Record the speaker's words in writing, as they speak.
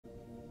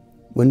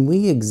When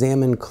we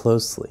examine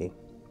closely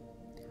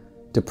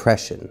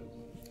depression,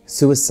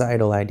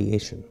 suicidal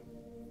ideation,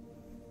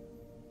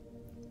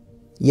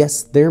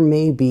 yes, there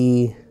may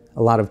be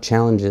a lot of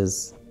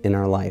challenges in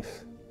our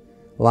life,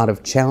 a lot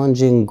of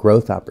challenging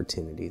growth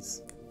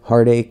opportunities,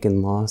 heartache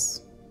and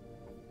loss.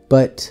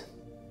 But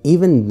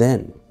even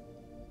then,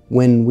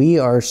 when we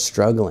are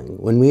struggling,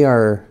 when we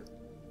are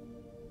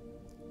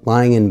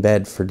lying in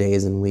bed for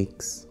days and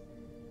weeks,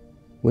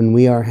 when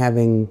we are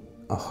having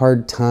a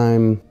hard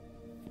time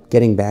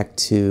getting back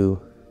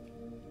to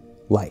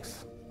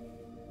life,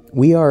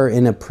 we are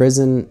in a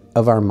prison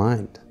of our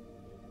mind.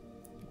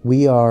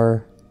 We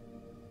are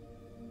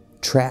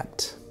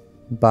trapped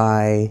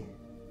by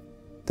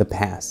the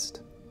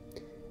past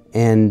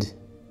and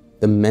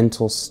the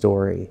mental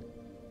story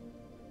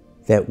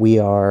that we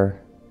are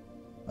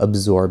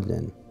absorbed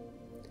in.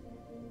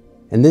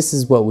 And this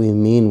is what we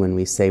mean when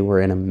we say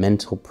we're in a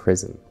mental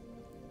prison.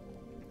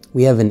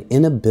 We have an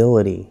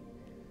inability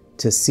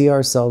to see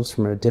ourselves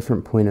from a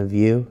different point of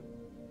view,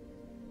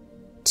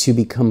 to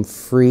become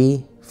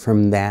free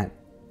from that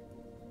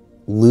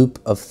loop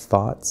of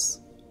thoughts.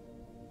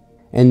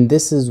 And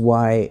this is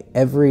why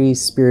every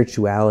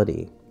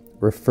spirituality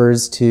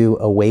refers to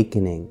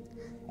awakening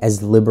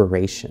as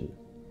liberation,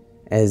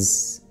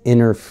 as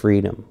inner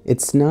freedom.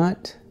 It's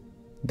not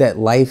that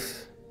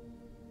life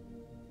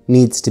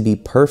needs to be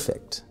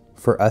perfect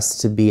for us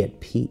to be at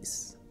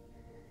peace.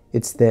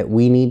 It's that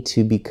we need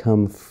to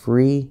become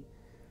free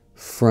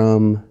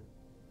from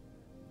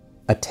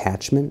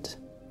attachment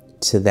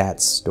to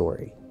that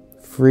story,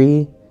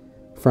 free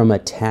from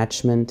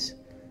attachment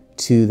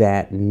to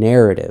that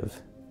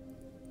narrative,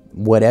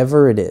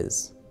 whatever it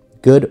is,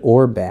 good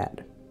or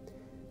bad,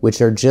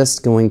 which are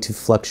just going to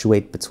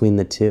fluctuate between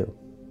the two.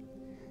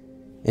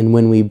 And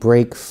when we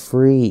break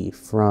free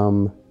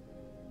from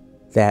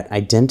that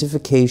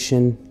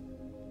identification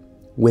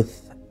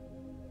with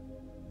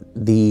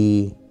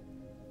the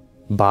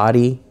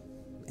body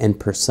and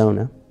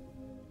persona,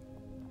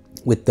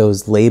 with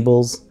those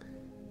labels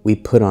we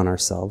put on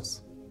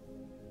ourselves,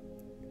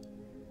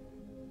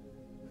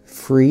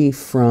 free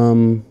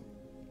from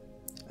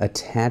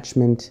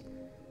attachment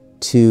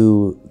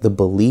to the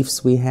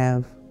beliefs we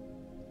have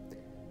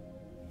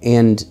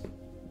and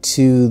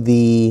to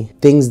the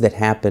things that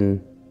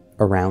happen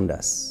around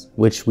us,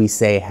 which we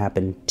say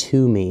happen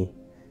to me,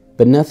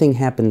 but nothing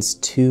happens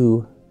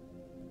to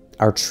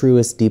our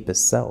truest,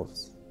 deepest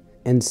selves.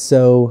 And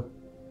so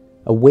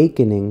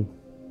awakening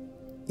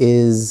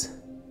is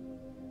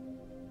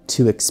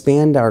to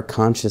expand our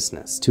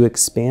consciousness, to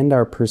expand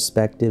our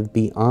perspective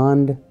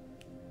beyond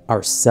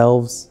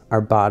ourselves,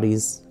 our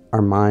bodies,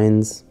 our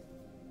minds,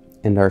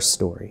 and our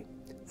story.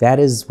 That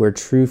is where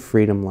true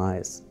freedom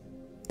lies.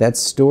 That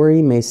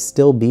story may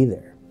still be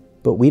there,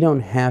 but we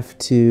don't have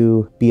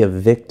to be a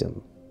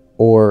victim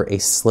or a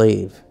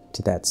slave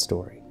to that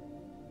story.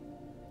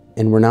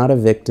 And we're not a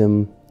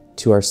victim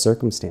to our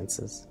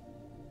circumstances.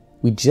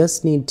 We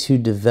just need to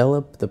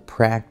develop the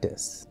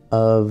practice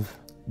of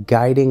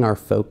guiding our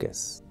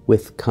focus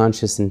with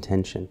conscious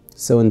intention.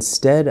 So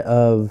instead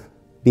of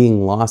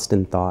being lost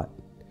in thought,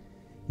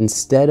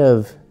 instead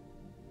of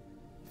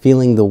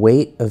feeling the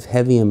weight of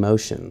heavy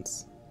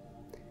emotions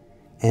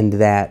and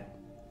that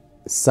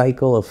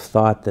cycle of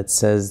thought that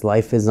says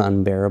life is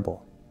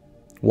unbearable,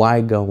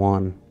 why go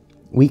on?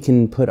 We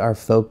can put our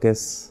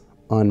focus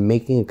on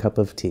making a cup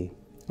of tea,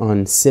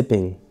 on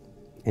sipping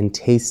and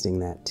tasting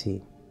that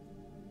tea.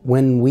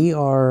 When we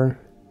are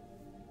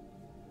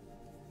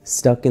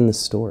stuck in the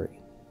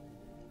story,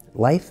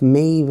 life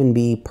may even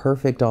be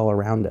perfect all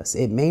around us.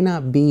 It may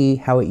not be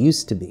how it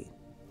used to be.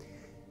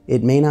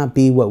 It may not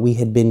be what we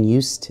had been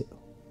used to.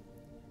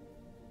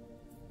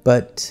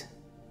 But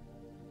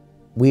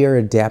we are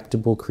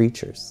adaptable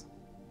creatures.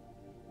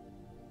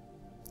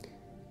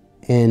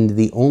 And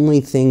the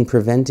only thing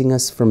preventing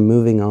us from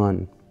moving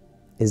on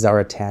is our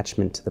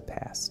attachment to the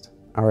past,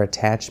 our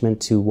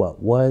attachment to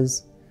what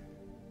was,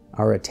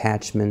 our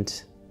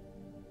attachment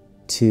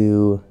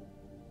to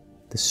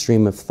the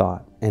stream of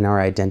thought and our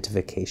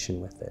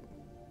identification with it.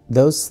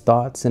 Those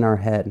thoughts in our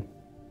head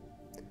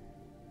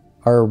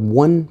are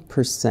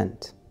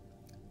 1%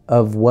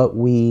 of what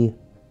we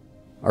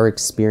are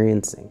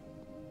experiencing.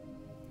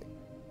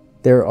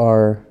 There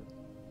are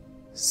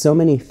so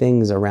many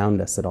things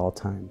around us at all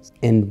times.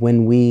 And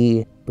when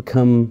we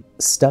become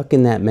stuck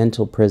in that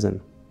mental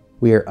prison,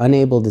 we are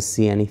unable to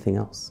see anything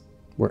else.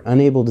 We're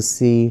unable to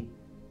see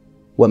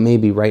what may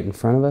be right in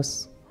front of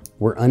us.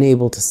 We're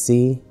unable to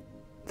see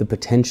the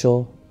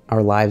potential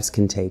our lives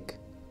can take.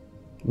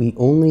 We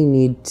only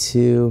need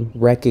to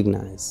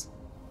recognize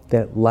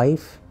that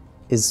life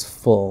is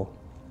full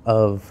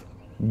of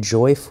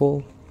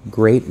joyful,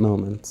 great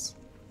moments,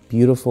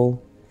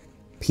 beautiful,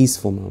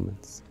 peaceful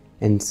moments,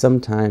 and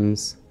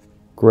sometimes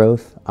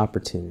growth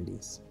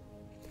opportunities.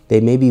 They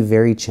may be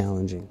very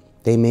challenging.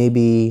 They may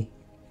be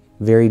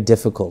very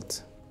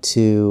difficult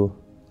to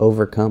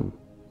overcome,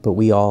 but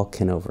we all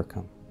can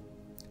overcome.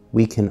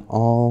 We can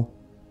all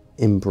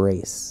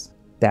embrace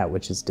that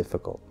which is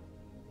difficult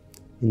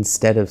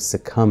instead of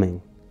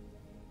succumbing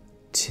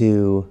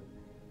to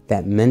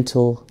that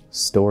mental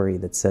story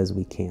that says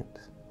we can't.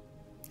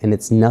 And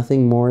it's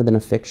nothing more than a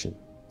fiction.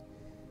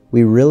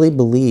 We really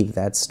believe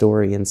that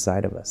story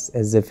inside of us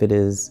as if it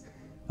is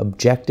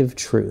objective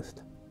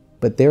truth.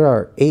 But there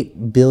are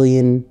 8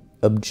 billion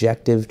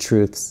objective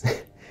truths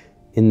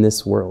in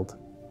this world.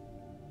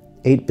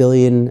 8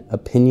 billion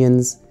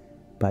opinions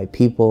by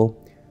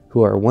people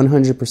who are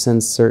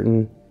 100%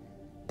 certain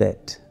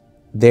that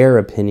their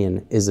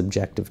opinion is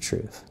objective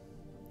truth.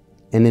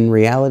 And in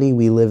reality,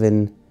 we live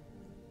in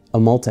a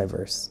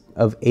multiverse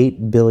of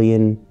 8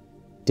 billion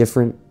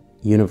different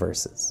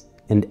universes.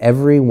 And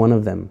every one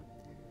of them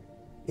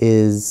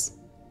is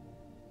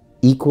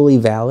equally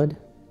valid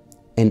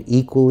and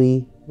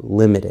equally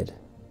limited.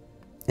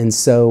 And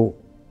so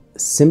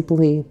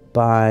simply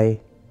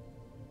by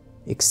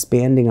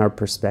expanding our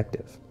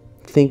perspective,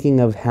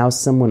 thinking of how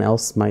someone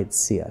else might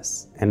see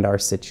us and our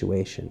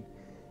situation,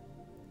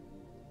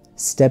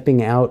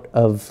 stepping out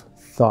of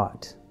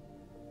thought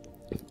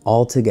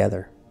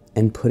altogether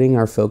and putting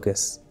our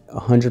focus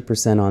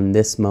 100% on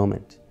this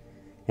moment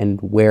and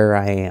where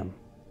I am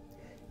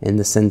and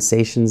the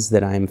sensations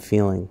that I'm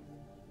feeling,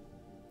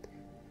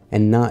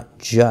 and not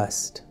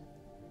just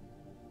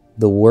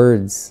the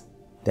words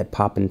that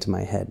pop into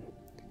my head,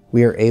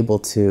 we are able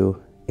to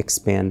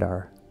expand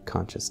our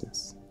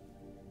consciousness.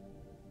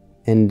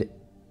 And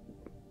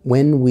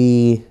when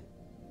we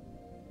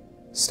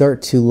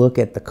start to look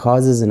at the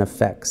causes and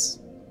effects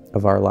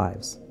of our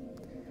lives,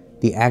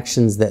 the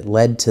actions that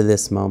led to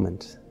this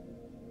moment,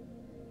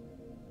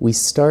 we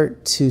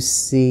start to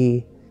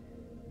see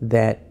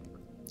that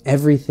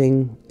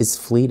everything is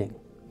fleeting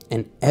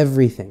and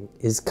everything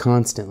is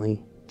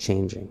constantly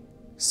changing.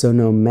 So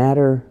no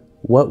matter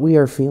what we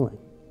are feeling,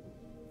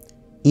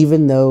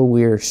 even though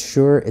we're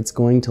sure it's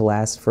going to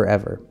last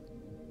forever,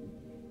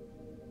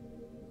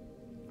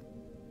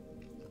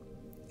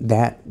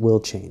 that will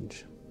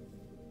change.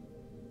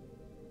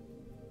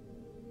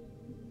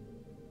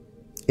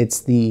 It's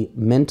the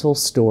mental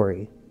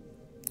story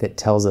that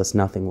tells us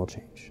nothing will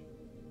change.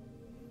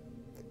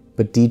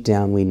 But deep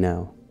down we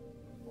know,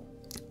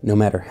 no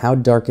matter how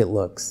dark it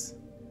looks,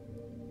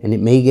 and it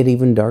may get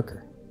even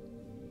darker,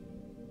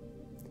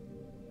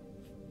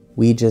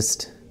 we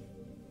just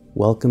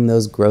welcome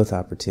those growth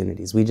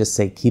opportunities. We just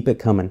say, keep it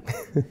coming.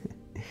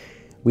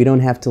 We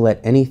don't have to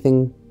let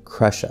anything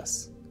crush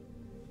us.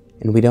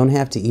 And we don't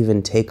have to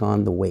even take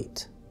on the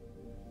weight.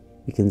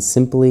 We can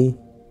simply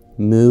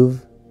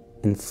move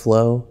and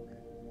flow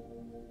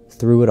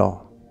through it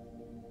all,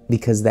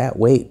 because that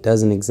weight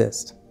doesn't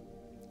exist.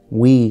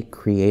 We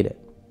create it.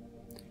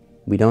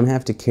 We don't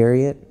have to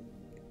carry it,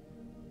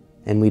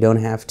 and we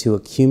don't have to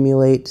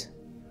accumulate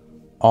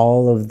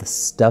all of the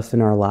stuff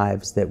in our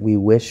lives that we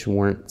wish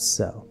weren't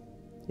so.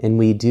 And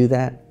we do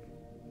that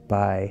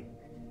by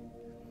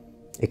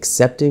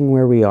accepting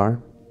where we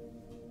are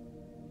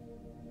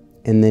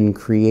and then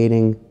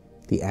creating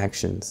the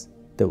actions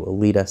that will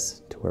lead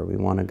us to where we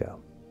want to go.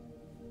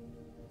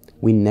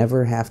 We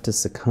never have to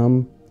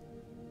succumb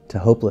to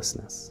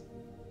hopelessness,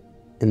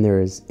 and there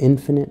is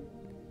infinite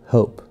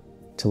hope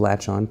to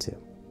latch onto.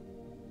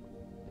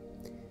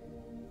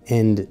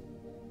 And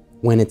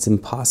when it's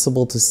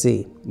impossible to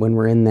see, when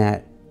we're in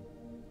that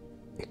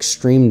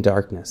extreme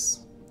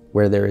darkness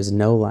where there is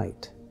no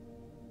light,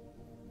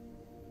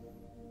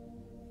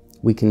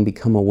 we can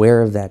become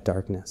aware of that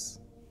darkness.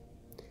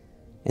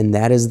 And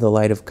that is the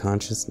light of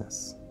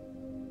consciousness.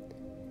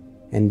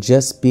 And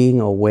just being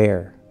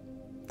aware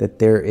that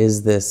there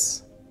is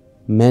this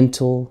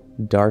mental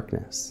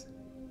darkness,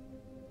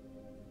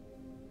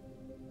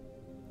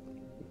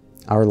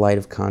 our light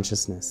of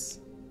consciousness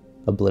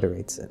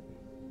obliterates it.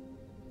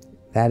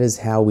 That is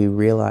how we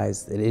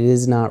realize that it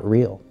is not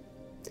real.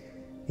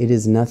 It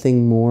is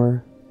nothing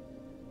more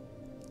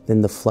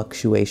than the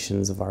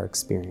fluctuations of our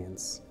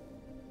experience.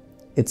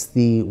 It's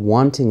the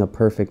wanting a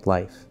perfect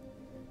life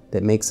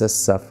that makes us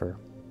suffer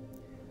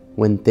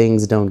when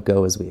things don't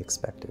go as we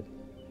expected.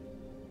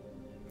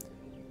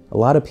 A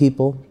lot of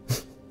people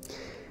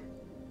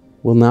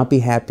will not be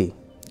happy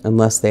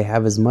unless they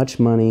have as much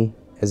money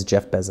as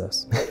Jeff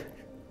Bezos.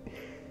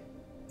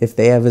 If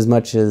they have as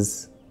much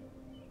as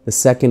the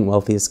second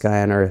wealthiest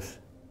guy on earth,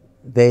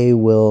 they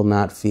will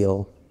not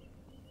feel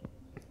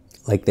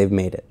like they've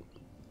made it.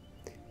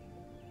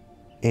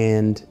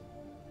 And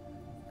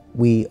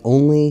we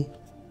only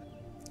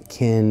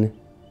can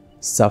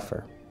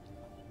suffer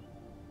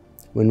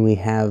when we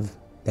have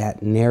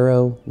that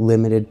narrow,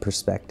 limited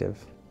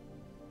perspective.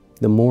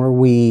 The more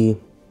we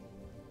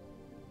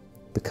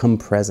become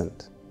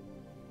present,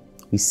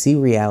 we see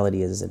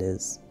reality as it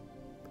is,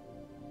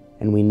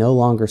 and we no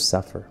longer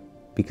suffer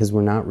because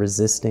we're not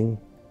resisting,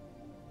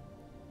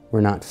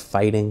 we're not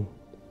fighting.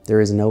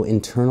 There is no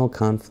internal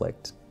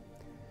conflict.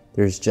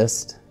 There's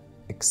just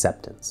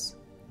acceptance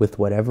with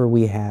whatever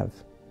we have.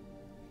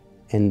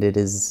 And it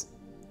is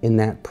in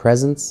that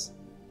presence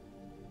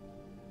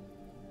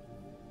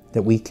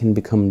that we can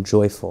become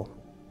joyful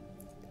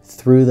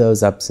through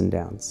those ups and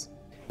downs.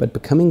 But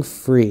becoming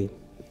free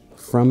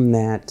from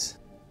that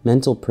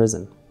mental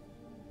prison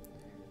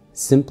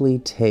simply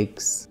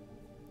takes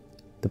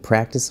the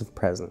practice of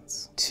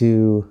presence,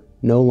 to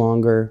no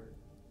longer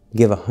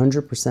give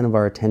 100% of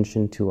our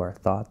attention to our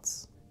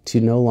thoughts,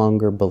 to no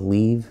longer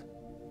believe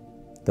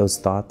those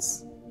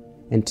thoughts,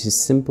 and to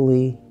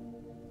simply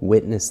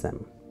witness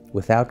them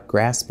without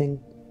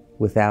grasping,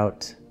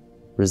 without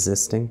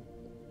resisting,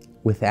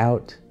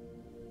 without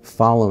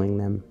following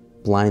them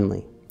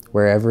blindly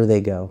wherever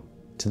they go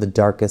to the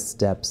darkest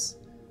depths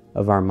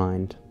of our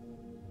mind.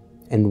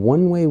 And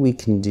one way we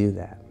can do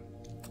that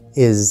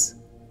is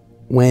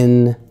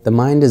when the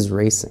mind is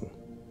racing,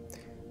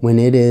 when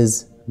it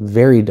is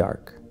very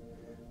dark,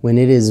 when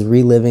it is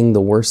reliving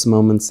the worst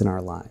moments in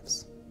our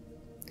lives,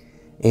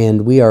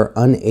 and we are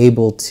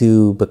unable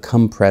to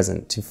become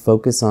present, to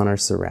focus on our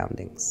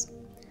surroundings.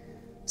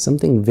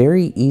 Something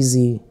very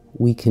easy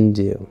we can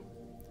do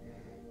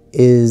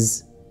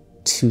is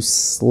to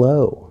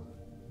slow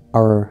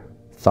our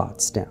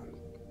thoughts down.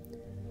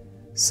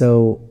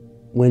 So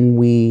when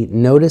we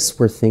notice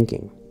we're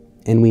thinking,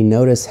 and we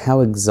notice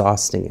how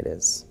exhausting it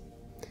is,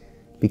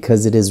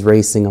 because it is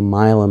racing a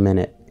mile a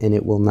minute and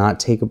it will not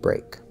take a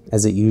break,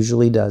 as it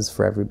usually does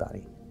for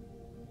everybody,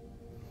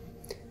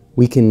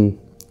 we can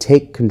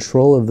take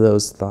control of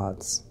those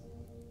thoughts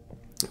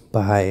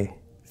by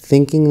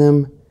thinking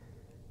them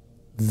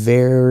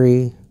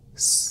very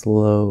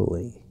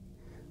slowly.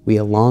 We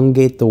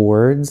elongate the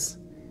words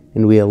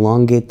and we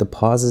elongate the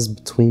pauses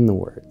between the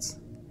words.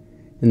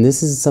 And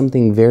this is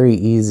something very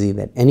easy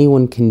that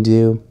anyone can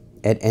do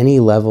at any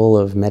level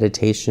of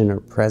meditation or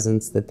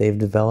presence that they've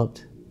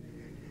developed.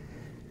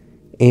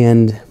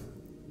 And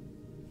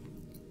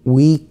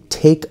we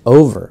take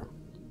over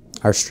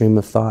our stream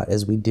of thought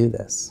as we do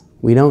this.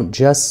 We don't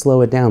just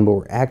slow it down, but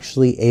we're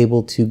actually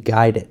able to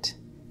guide it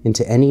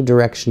into any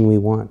direction we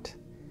want.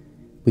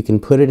 We can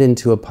put it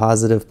into a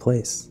positive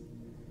place.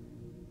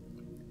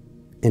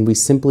 And we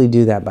simply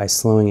do that by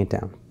slowing it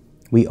down.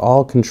 We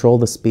all control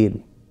the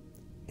speed.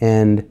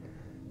 And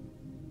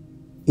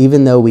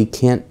even though we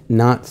can't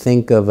not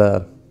think of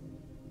a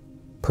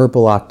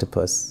purple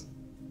octopus,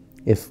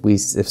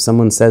 if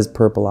someone says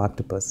purple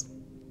octopus,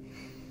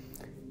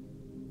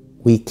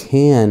 we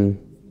can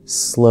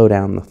slow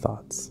down the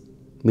thoughts.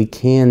 We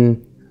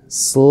can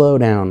slow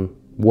down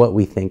what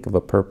we think of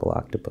a purple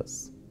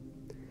octopus.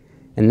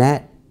 And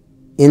that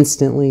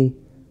instantly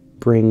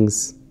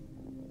brings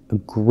a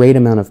great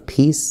amount of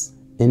peace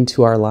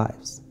into our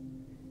lives.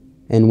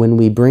 And when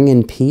we bring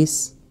in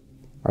peace,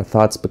 our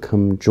thoughts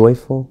become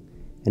joyful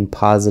and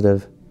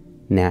positive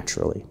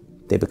naturally.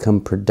 They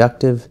become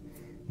productive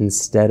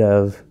instead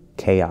of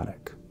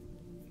chaotic.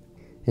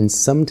 And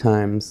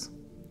sometimes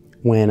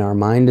when our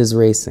mind is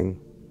racing,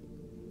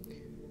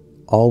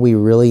 all we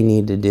really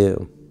need to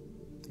do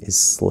is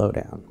slow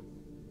down.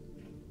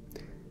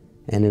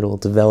 And it'll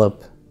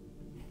develop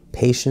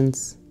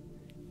patience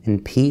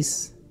and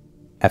peace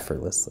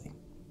effortlessly.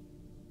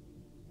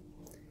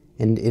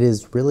 And it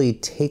is really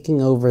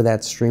taking over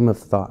that stream of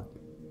thought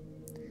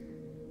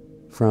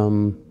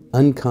from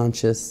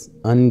unconscious,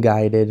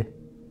 unguided,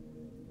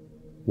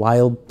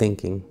 wild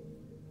thinking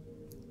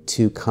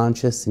to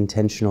conscious,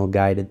 intentional,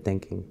 guided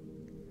thinking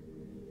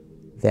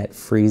that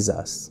frees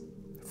us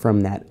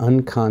from that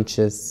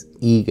unconscious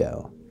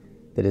ego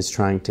that is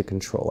trying to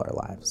control our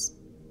lives.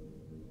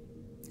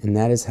 And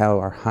that is how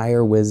our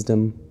higher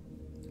wisdom,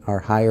 our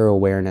higher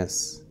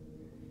awareness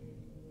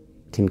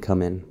can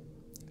come in.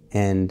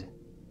 And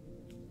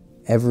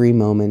every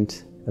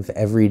moment of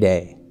every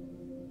day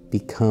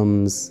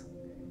becomes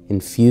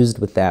infused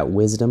with that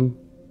wisdom,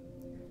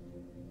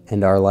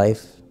 and our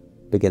life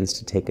begins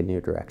to take a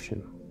new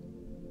direction.